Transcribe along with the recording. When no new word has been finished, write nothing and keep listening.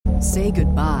Say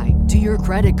goodbye to your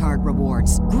credit card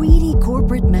rewards. Greedy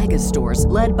corporate mega stores,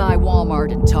 led by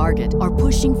Walmart and Target, are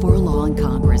pushing for a law in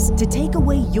Congress to take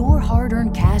away your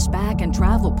hard-earned cash back and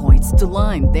travel points to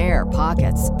line their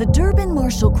pockets. The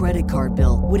Durbin-Marshall credit card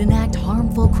bill would enact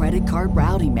harmful credit card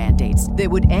routing mandates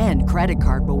that would end credit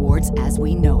card rewards as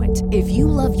we know it. If you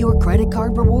love your credit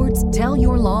card rewards, tell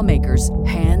your lawmakers,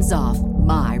 hands off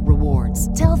my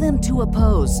rewards. Tell them to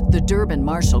oppose the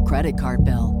Durbin-Marshall credit card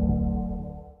bill.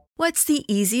 What's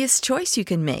the easiest choice you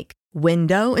can make?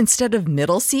 Window instead of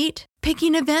middle seat?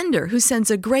 Picking a vendor who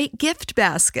sends a great gift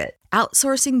basket?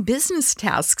 Outsourcing business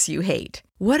tasks you hate?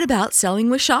 What about selling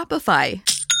with Shopify?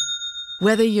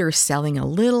 Whether you're selling a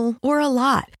little or a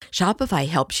lot, Shopify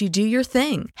helps you do your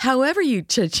thing, however you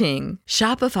cha-ching.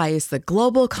 Shopify is the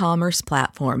global commerce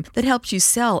platform that helps you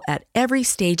sell at every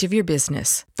stage of your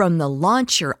business. From the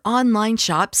launch your online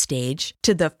shop stage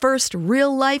to the first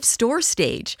real-life store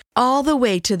stage, all the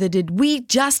way to the did we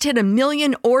just hit 1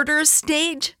 million orders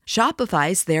stage.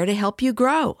 Shopify's there to help you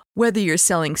grow. Whether you're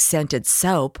selling scented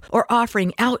soap or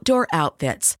offering outdoor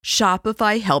outfits,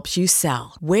 Shopify helps you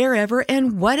sell. Wherever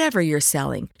and whatever you're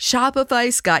selling,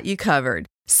 Shopify's got you covered.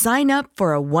 Sign up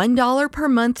for a $1 per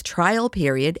month trial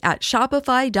period at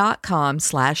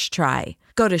shopify.com/try.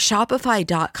 Go to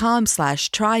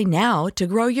shopify.com/try now to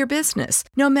grow your business,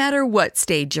 no matter what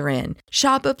stage you're in.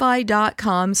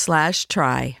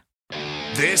 Shopify.com/try.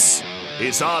 This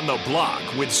is On the Block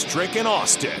with Strick and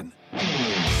Austin.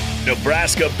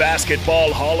 Nebraska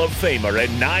Basketball Hall of Famer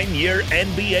and 9-year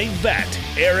NBA vet,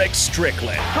 Eric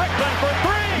Strickland. Strickland for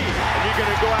three! And you're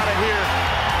going to go out of here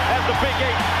as the Big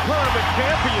 8 tournament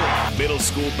champion. Middle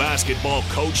school basketball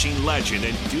coaching legend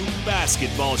and Duke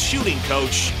basketball shooting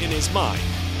coach in his mind,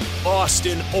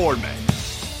 Austin Orman.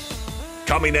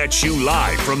 Coming at you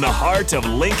live from the heart of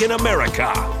Lincoln,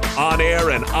 America. On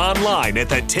air and online at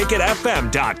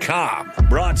theticketfm.com.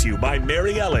 Brought to you by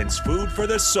Mary Ellen's Food for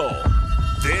the Soul.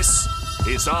 This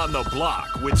is On the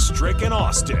Block with Strick and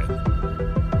Austin.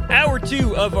 Hour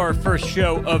 2 of our first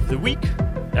show of the week.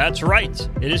 That's right.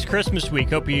 It is Christmas week.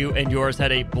 Hope you and yours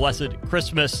had a blessed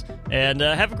Christmas and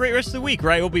have a great rest of the week,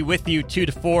 right? We'll be with you 2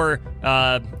 to 4,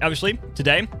 obviously,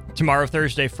 today, tomorrow,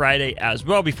 Thursday, Friday as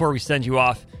well, before we send you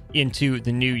off into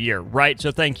the new year, right?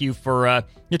 So thank you for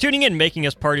tuning in, making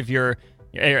us part of your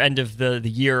end of the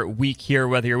year week here,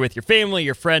 whether you're with your family,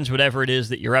 your friends, whatever it is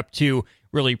that you're up to.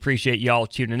 Really appreciate y'all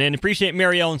tuning in. Appreciate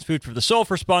Mary Ellen's Food for the Soul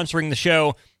for sponsoring the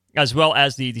show, as well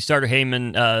as the Starter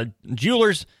Heyman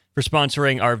Jewelers for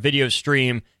sponsoring our video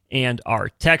stream and our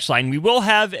text line. We will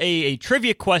have a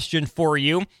trivia question for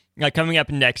you coming up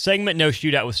in next segment. No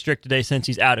shootout with Strick today since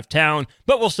he's out of town,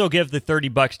 but we'll still give the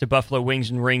 $30 to Buffalo Wings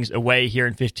and Rings away here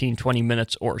in 15, 20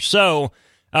 minutes or so.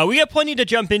 We got plenty to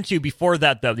jump into before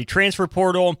that, though. The transfer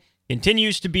portal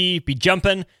continues to be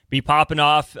jumping, be popping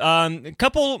off. A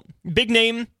couple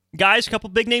big-name guys, a couple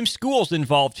big-name schools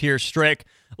involved here, Strick.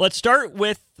 Let's start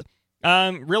with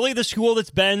really the school that's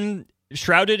been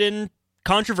shrouded in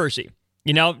controversy.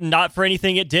 You know, not for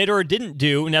anything it did or didn't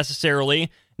do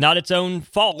necessarily, not its own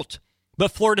fault,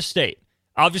 but Florida State.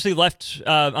 Obviously left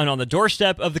on the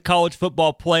doorstep of the college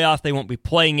football playoff. They won't be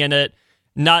playing in it,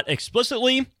 not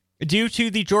explicitly due to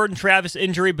the Jordan Travis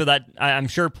injury, but that I'm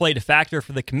sure played a factor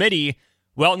for the committee.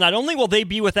 Well, not only will they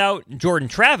be without Jordan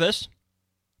Travis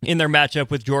in their matchup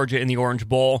with Georgia in the Orange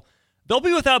Bowl, they'll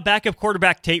be without backup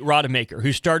quarterback Tate Rodemaker,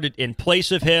 who started in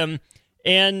place of him.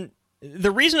 And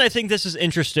the reason I think this is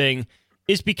interesting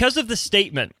is because of the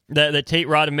statement that Tate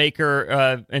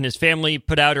Rodemaker and his family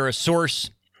put out, or a source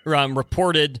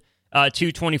reported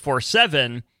to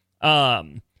 24/7.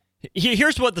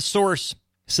 Here's what the source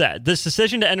said. This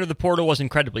decision to enter the portal was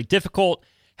incredibly difficult.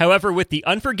 However, with the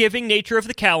unforgiving nature of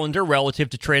the calendar relative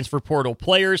to transfer portal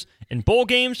players and bowl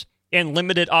games and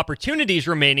limited opportunities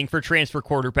remaining for transfer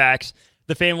quarterbacks,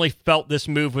 the family felt this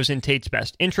move was in Tate's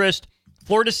best interest.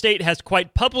 Florida State has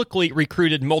quite publicly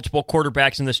recruited multiple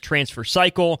quarterbacks in this transfer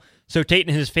cycle, so Tate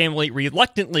and his family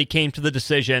reluctantly came to the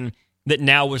decision that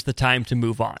now was the time to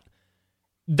move on.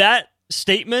 That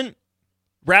statement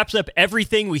wraps up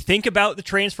everything we think about the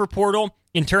transfer portal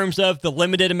in terms of the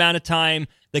limited amount of time,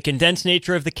 the condensed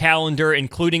nature of the calendar,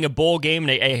 including a bowl game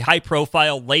and a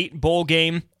high-profile late bowl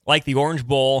game like the Orange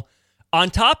Bowl, on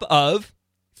top of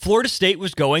Florida State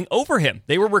was going over him.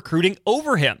 They were recruiting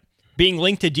over him, being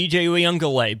linked to DJ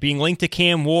Uyunglele, being linked to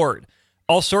Cam Ward,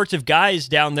 all sorts of guys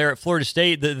down there at Florida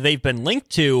State that they've been linked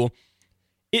to.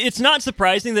 It's not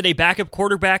surprising that a backup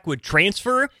quarterback would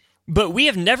transfer, but we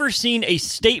have never seen a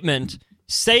statement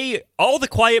say all the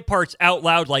quiet parts out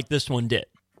loud like this one did.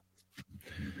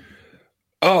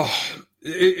 Oh,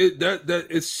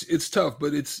 it's tough,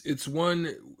 but it's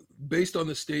one based on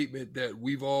the statement that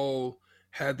we've all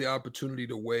had the opportunity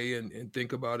to weigh and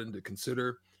think about and to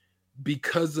consider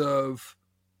because of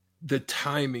the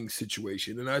timing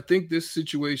situation. And I think this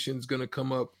situation is going to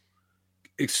come up,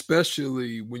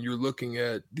 especially when you're looking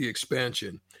at the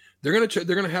expansion. They're going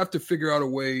to have to figure out a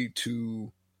way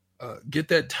to get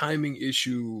that timing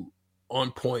issue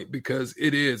on point, because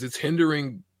it's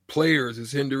hindering players,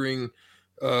 it's hindering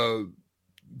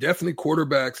definitely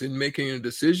quarterbacks in making a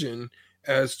decision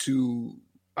as to,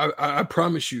 I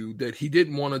promise you that he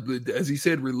didn't want to, as he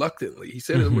said, reluctantly. He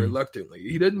said it reluctantly.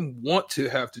 He didn't want to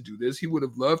have to do this. He would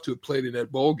have loved to have played in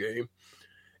that bowl game.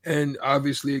 And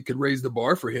obviously it could raise the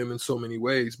bar for him in so many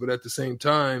ways. But at the same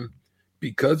time,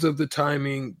 because of the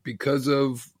timing, because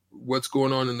of what's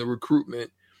going on in the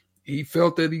recruitment, he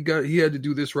felt that he had to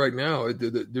do this right now.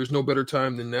 There's no better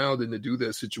time than now than to do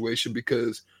that situation,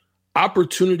 because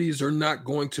opportunities are not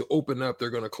going to open up. They're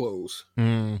going to close.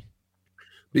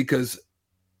 Because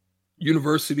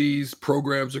universities,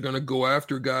 programs are going to go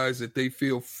after guys that they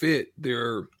feel fit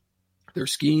their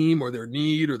scheme or their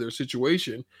need or their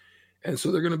situation. And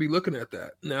so they're going to be looking at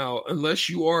that. Now, unless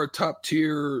you are a top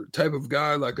tier type of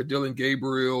guy like a Dylan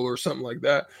Gabriel or something like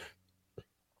that,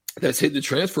 that's hit the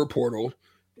transfer portal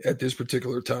at this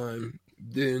particular time,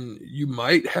 then you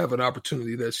might have an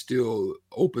opportunity that still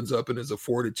opens up and is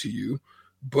afforded to you.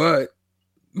 But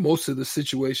most of the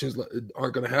situations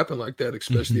aren't going to happen like that,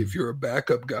 especially if you're a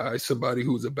backup guy, somebody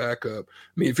who's a backup.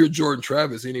 I mean, if you're Jordan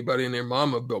Travis, anybody and their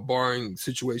mama, barring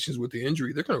situations with the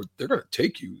injury, they're going to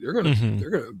take you. They're going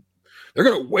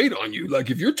to wait on you. Like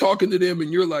if you're talking to them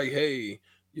and you're like, hey,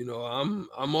 I'm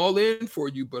all in for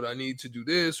you, but I need to do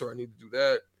this or I need to do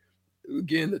that.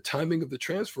 Again, the timing of the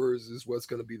transfers is what's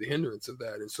going to be the hindrance of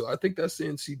that. And so I think that's the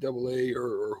NCAA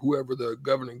or whoever the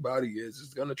governing body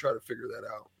is going to try to figure that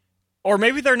out. Or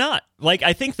maybe they're not. Like,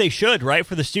 I think they should, right?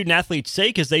 For the student athlete's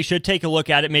sake, is they should take a look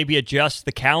at it, maybe adjust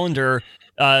the calendar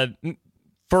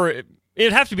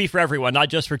it'd have to be for everyone, not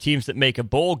just for teams that make a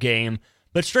bowl game.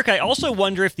 But Strick, I also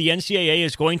wonder if the NCAA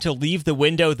is going to leave the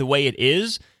window the way it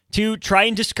is to try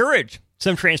and discourage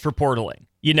some transfer portaling.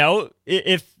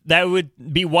 If that would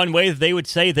be one way that they would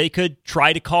say they could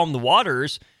try to calm the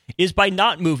waters, is by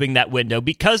not moving that window,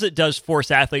 because it does force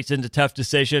athletes into tough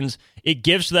decisions. It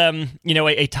gives them,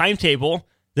 a timetable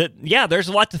that, there's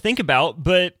a lot to think about,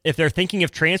 but if they're thinking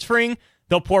of transferring,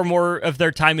 they'll pour more of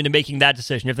their time into making that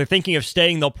decision. If they're thinking of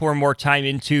staying, they'll pour more time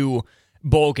into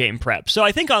bowl game prep. So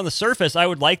I think on the surface, I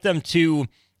would like them to,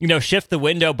 shift the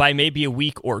window by maybe a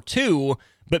week or two,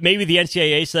 but maybe the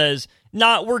NCAA says,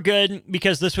 nah, we're good,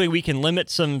 because this way we can limit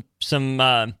some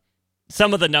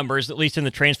of the numbers, at least in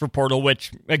the transfer portal,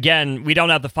 which, again, we don't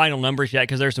have the final numbers yet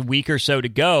because there's a week or so to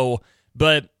go,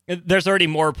 but there's already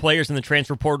more players in the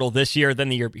transfer portal this year than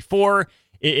the year before.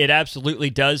 It absolutely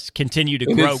does continue to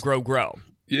grow.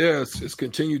 Yes, it's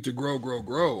continued to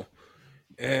grow.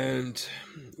 And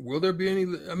will there be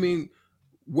any,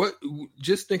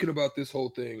 just thinking about this whole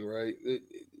thing, right?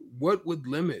 What would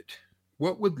limit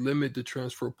the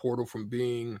transfer portal from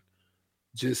being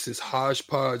just this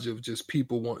hodgepodge of just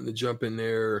people wanting to jump in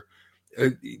there?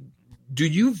 Do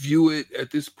you view it at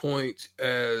this point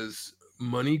as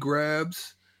money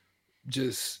grabs,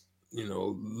 just,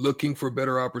 looking for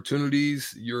better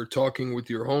opportunities? You're talking with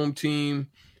your home team,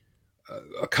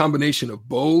 a combination of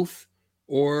both,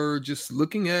 or just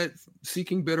looking at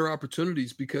seeking better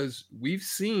opportunities? Because we've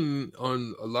seen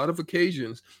on a lot of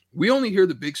occasions, we only hear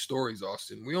the big stories,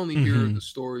 Austin. We only hear the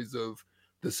stories of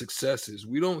the successes.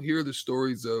 We don't hear the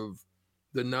stories of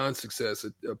the non-success.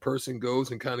 A person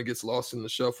goes and kind of gets lost in the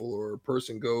shuffle, or a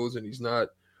person goes and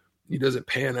he doesn't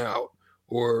pan out,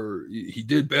 or he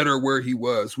did better where he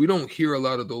was. We don't hear a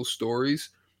lot of those stories.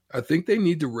 I think they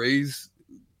need to raise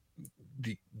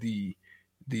the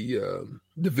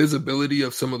visibility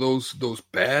of some of those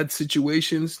bad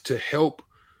situations to help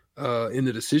in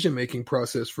the decision-making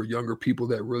process for younger people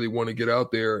that really want to get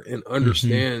out there and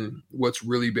understand what's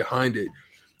really behind it.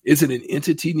 Is it an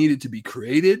entity needed to be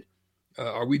created?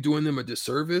 Are we doing them a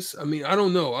disservice? I mean, I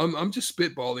don't know. I'm just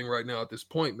spitballing right now at this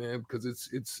point, man, because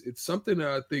it's something that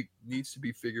I think needs to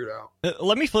be figured out.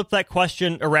 Let me flip that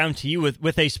question around to you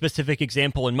with a specific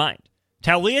example in mind.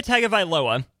 Taulia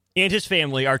Tagavailoa and his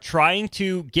family are trying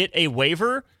to get a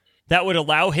waiver that would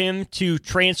allow him to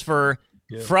transfer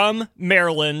from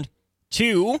Maryland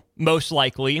to, most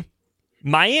likely,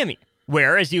 Miami,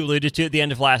 where, as you alluded to at the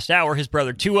end of last hour, his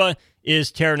brother Tua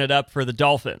is tearing it up for the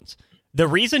Dolphins. The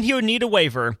reason he would need a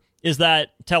waiver is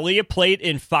that Taulia played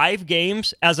in 5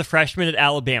 games as a freshman at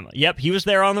Alabama. Yep, he was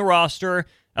there on the roster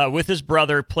with his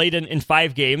brother, played in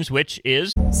 5 games, which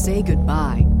is... Say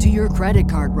goodbye to your credit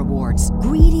card rewards.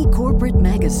 Greedy corporate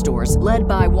mega stores, led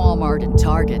by Walmart and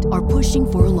Target, are pushing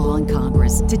for a law in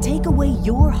Congress to take away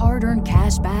your hard-earned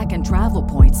cash back and travel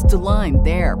points to line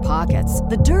their pockets.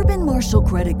 The Durbin-Marshall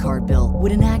credit card bill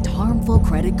would enact harmful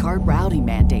credit card routing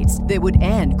mandates that would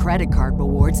end credit card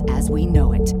rewards as we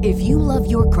know it. If you love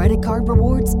your credit card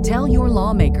rewards, tell your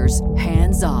lawmakers,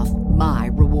 hands off my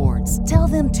rewards. Tell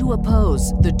them to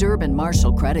oppose the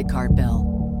Durbin-Marshall credit card bill.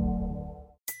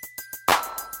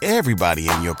 Everybody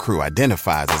in your crew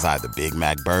identifies as either Big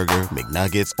Mac Burger,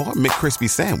 McNuggets, or McCrispy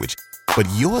Sandwich. But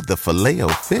you're the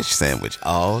Filet-O-Fish Sandwich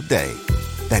all day.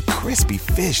 That crispy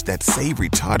fish, that savory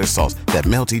tartar sauce, that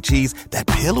melty cheese, that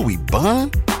pillowy bun.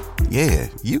 Yeah,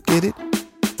 you get it.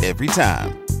 Every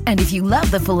time. And if you love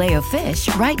the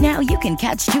Filet-O-Fish, right now you can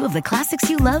catch two of the classics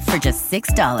you love for just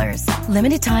 $6.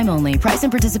 Limited time only. Price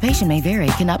and participation may vary.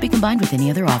 Cannot be combined with any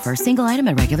other offer. Single item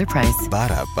at regular price.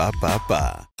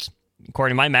 Ba-da-ba-ba-ba.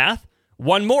 According to my math,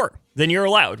 one more than you're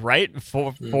allowed, right?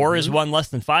 Four is one less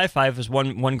than five. Five is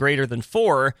one greater than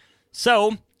four.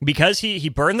 So, because he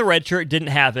burned the red shirt, didn't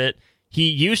have it, he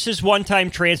used his one-time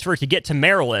transfer to get to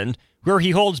Maryland, where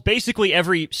he holds basically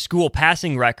every school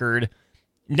passing record.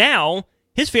 Now,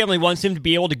 his family wants him to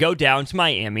be able to go down to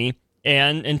Miami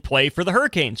and play for the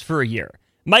Hurricanes for a year.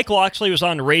 Mike Loxley was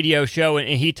on a radio show, and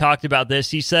he talked about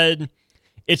this. He said,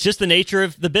 it's just the nature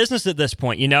of the business at this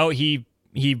point. You know, he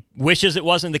wishes it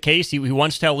wasn't the case. He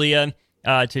wants Taulia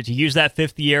to use that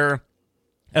fifth year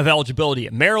of eligibility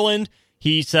at Maryland.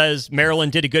 He says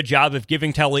Maryland did a good job of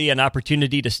giving Taulia an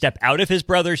opportunity to step out of his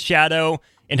brother's shadow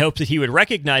in hopes that he would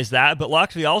recognize that. But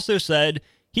Loxley also said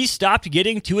he stopped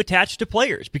getting too attached to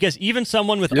players because even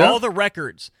someone with all the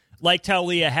records like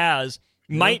Taulia has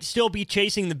might still be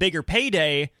chasing the bigger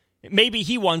payday. Maybe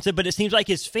he wants it, but it seems like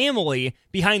his family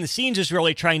behind the scenes is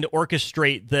really trying to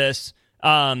orchestrate this.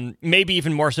 Maybe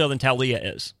even more so than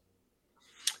Taulia is.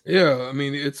 Yeah, I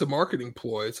mean, it's a marketing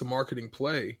ploy. It's a marketing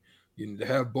play. You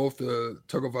have both the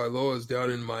Tagavailoas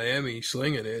down in Miami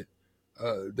slinging it.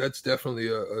 That's definitely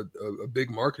a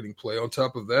big marketing play. On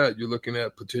top of that, you're looking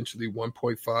at potentially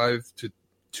 $1.5 to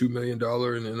 $2 million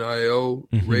in NIL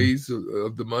raise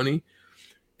of the money.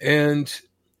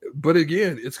 But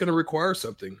again, it's going to require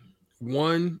something.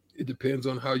 One, it depends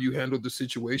on how you handle the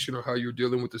situation or how you're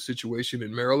dealing with the situation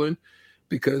in Maryland.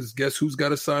 Because guess who's got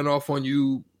to sign off on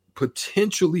you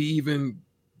potentially even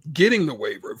getting the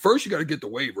waiver? First, you got to get the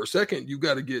waiver. Second, you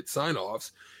got to get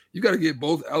sign-offs. You got to get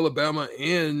both Alabama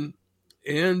and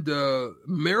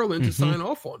Maryland to sign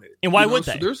off on it. And why would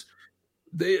they? So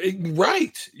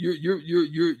right.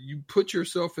 You put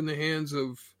yourself in the hands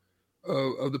of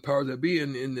the powers that be.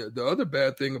 And the other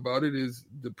bad thing about it is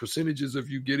the percentages of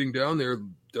you getting down there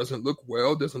doesn't look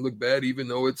bad, even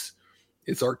though it's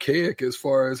archaic as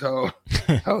far as how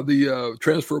the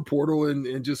transfer portal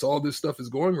and just all this stuff is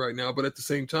going right now. But at the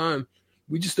same time,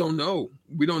 we just don't know.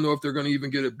 We don't know if they're going to even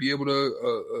be able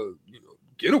to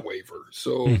get a waiver.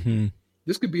 So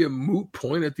this could be a moot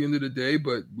point at the end of the day.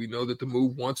 But we know that the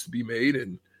move wants to be made,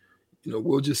 and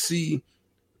we'll just see,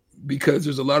 because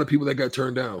there's a lot of people that got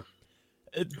turned down.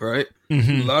 Right?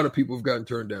 A lot of people have gotten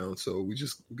turned down, so we're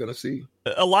going to see.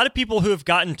 A lot of people who have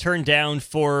gotten turned down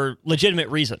for legitimate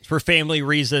reasons, for family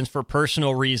reasons, for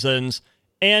personal reasons.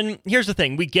 And here's the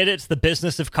thing. We get it's the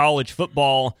business of college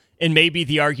football, and maybe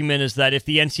the argument is that if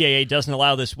the NCAA doesn't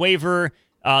allow this waiver,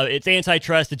 it's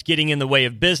antitrust, it's getting in the way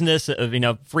of business,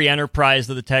 of free enterprise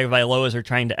that the Tagavailoas are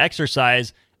trying to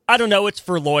exercise. I don't know. It's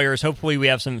for lawyers. Hopefully we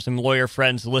have some lawyer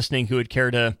friends listening who would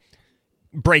care to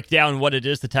break down what it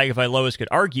is the Tagavailoas could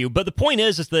argue. But the point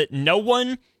is that no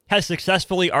one has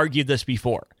successfully argued this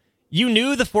before. You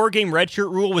knew the 4-game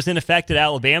redshirt rule was in effect at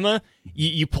Alabama.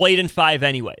 You played in 5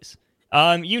 anyways.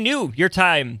 You knew your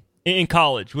time in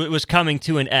college was coming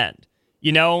to an end.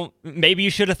 Maybe you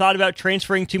should have thought about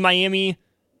transferring to Miami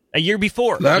a year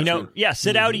before.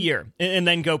 Sit out a year and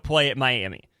then go play at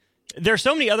Miami. There are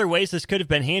so many other ways this could have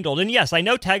been handled. And yes, I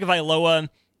know Tagavailoa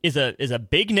is a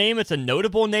big name. It's a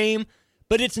notable name.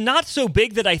 But it's not so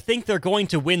big that I think they're going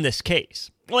to win this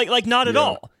case. Like not at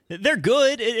all. They're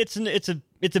good. It's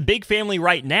a big family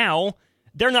right now.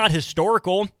 They're not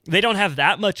historical. They don't have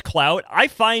that much clout. I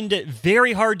find it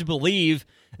very hard to believe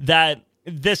that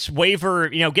this waiver,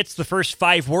 gets the first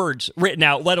 5 words written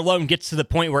out, let alone gets to the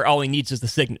point where all he needs is the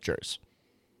signatures.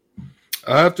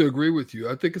 I have to agree with you.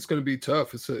 I think it's going to be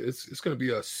tough. It's going to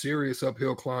be a serious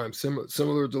uphill climb,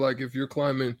 similar to like if you're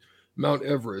climbing Mount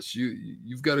Everest.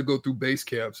 You've got to go through base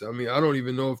camps. I mean, I don't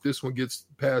even know if this one gets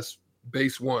past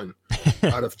base 1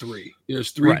 out of 3.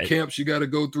 There's 3 camps you got to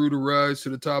go through to rise to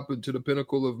the top and to the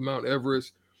pinnacle of Mount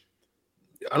Everest.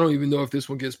 I don't even know if this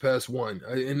one gets past one.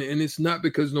 And it's not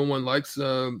because no one likes,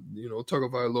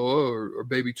 Tagavailoa or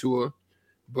Baby Tua,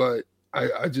 but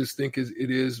I just think it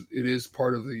is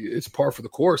part of it's par for the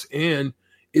course. And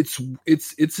it's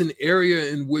an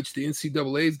area in which the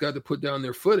NCAA's got to put down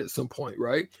their foot at some point,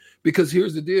 right? Because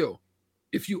here's the deal.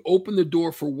 If you open the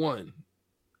door for one,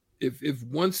 if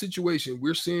one situation,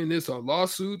 we're seeing this on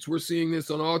lawsuits, we're seeing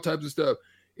this on all types of stuff.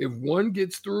 If one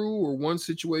gets through or one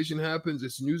situation happens,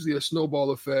 it's usually a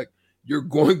snowball effect. You're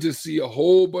going to see a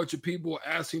whole bunch of people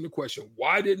asking the question,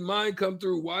 why didn't mine come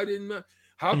through? Why didn't mine?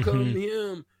 How come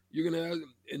him? And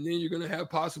then you're going to have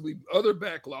possibly other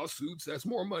back lawsuits. That's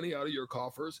more money out of your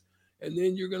coffers. And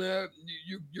then you're going to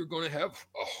have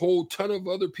a whole ton of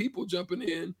other people jumping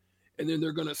in, and then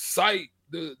they're going to cite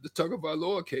the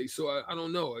Tagavailoa case. So I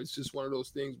don't know. It's just one of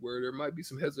those things where there might be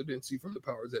some hesitancy from the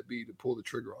powers that be to pull the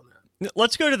trigger on that.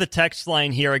 Let's go to the text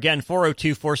line here. Again,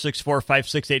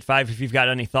 402-464-5685 if you've got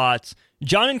any thoughts.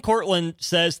 John in Cortland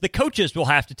says the coaches will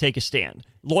have to take a stand.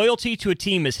 Loyalty to a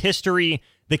team is history.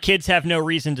 The kids have no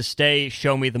reason to stay.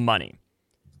 Show me the money.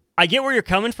 I get where you're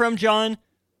coming from, John,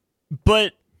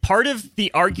 but part of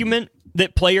the argument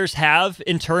that players have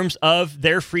in terms of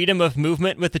their freedom of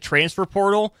movement with the transfer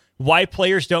portal, why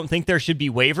players don't think there should be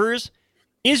waivers,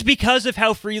 is because of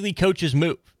how freely coaches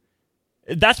move.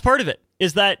 That's part of it,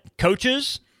 is that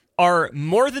coaches are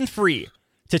more than free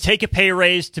to take a pay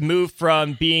raise to move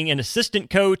from being an assistant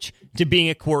coach to being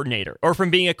a coordinator, or from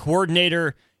being a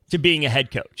coordinator to being a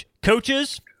head coach.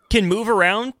 Coaches can move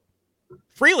around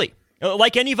freely,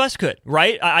 like any of us could,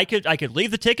 right? I could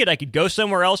leave the ticket. I could go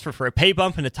somewhere else for a pay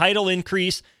bump and a title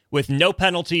increase with no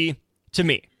penalty to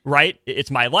me, right?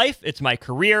 It's my life. It's my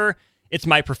career. It's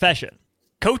my profession.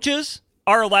 Coaches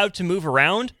are allowed to move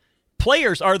around.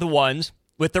 Players are the ones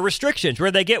with the restrictions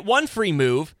where they get one free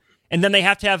move and then they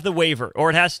have to have the waiver, or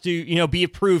it has to, be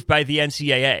approved by the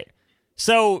NCAA.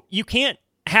 So you can't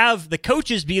have the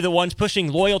coaches be the ones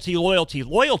pushing loyalty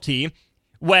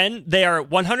when they are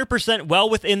 100% well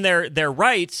within their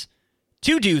rights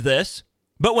to do this.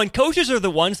 But when coaches are the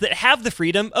ones that have the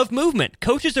freedom of movement,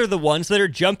 coaches are the ones that are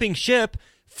jumping ship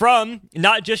from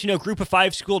not just, Group of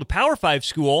 5 school to Power 5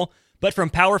 school, but from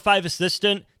Power 5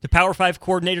 assistant to Power 5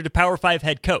 coordinator to Power 5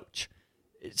 head coach.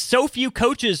 So few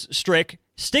coaches, stick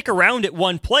around at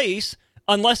one place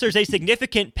unless there's a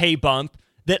significant pay bump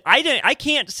that I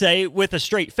can't say with a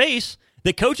straight face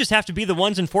that coaches have to be the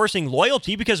ones enforcing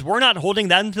loyalty, because we're not holding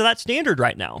them to that standard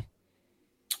right now.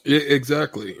 Yeah,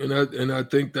 exactly. And I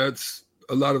think that's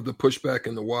a lot of the pushback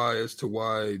and the why as to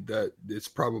why that this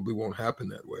probably won't happen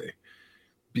that way,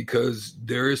 because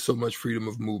there is so much freedom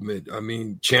of movement. I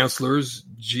mean, chancellors,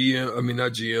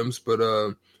 not GMs, but,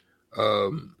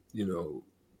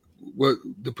 what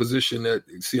the position that,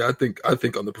 I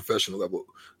think on the professional level,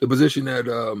 the position that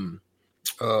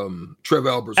Trev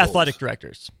Albers athletic holds.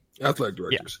 Directors. Yeah.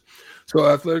 So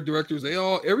athletic directors,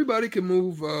 everybody can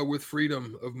move with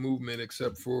freedom of movement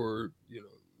except for,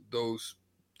 those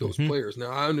players. Now,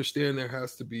 I understand there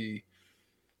has to be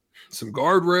some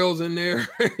guardrails in there.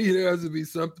 There has to be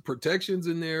some protections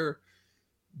in there,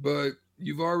 but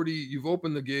you've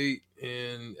opened the gate.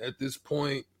 And at this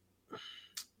point,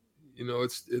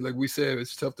 it's like we said,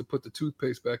 it's tough to put the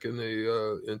toothpaste back in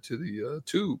into the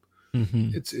tube. Mm-hmm.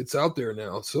 It's out there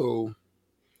now. So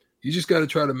you just got to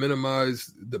try to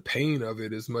minimize the pain of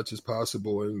it as much as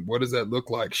possible. And what does that look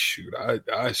like? Shoot,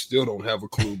 I still don't have a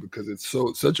clue, because it's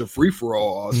such a free for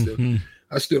all, Austin. Mm-hmm.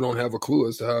 I still don't have a clue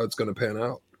as to how it's going to pan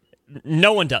out.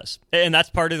 No one does. And that's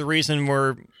part of the reason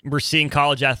we're seeing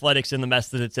college athletics in the mess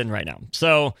that it's in right now.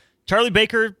 So Charlie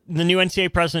Baker, the new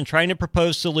NCAA president, trying to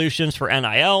propose solutions for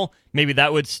NIL. Maybe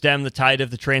that would stem the tide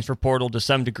of the transfer portal to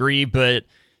some degree, but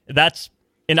that's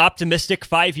an optimistic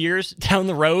 5 years down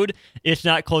the road, if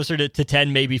not closer to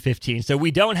 10, maybe 15. So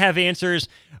we don't have answers.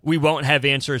 We won't have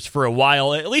answers for a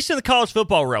while, at least in the college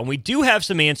football realm. We do have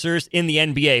some answers in the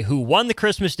NBA. Who won the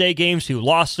Christmas Day games? Who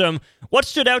lost them? What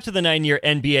stood out to the 9-year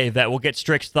NBA vet? We'll get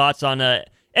Strick's thoughts on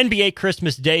NBA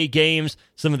Christmas Day games,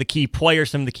 some of the key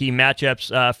players, some of the key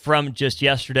matchups from just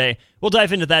yesterday. We'll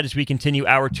dive into that as we continue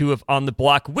hour 2 of On the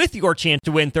Block, with your chance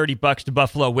to win $30 to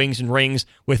Buffalo Wings and Rings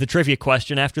with a trivia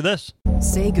question after this.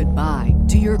 Say goodbye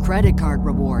to your credit card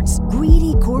rewards.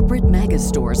 Greedy corporate mega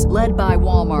stores, led by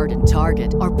Walmart and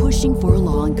Target, are pushing for a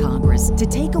law in Congress to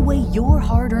take away your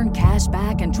hard-earned cash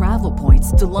back and travel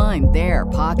points to line their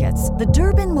pockets. The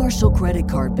Durbin-Marshall credit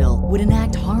card bill would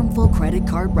enact harmful credit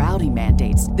card routing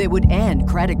mandates that would end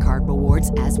credit card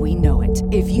rewards as we know it.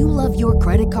 If you love your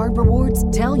credit card rewards,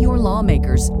 tell your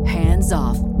lawmakers, hands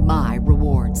off my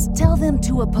rewards. Tell them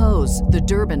to oppose the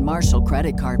Durbin-Marshall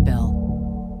credit card bill.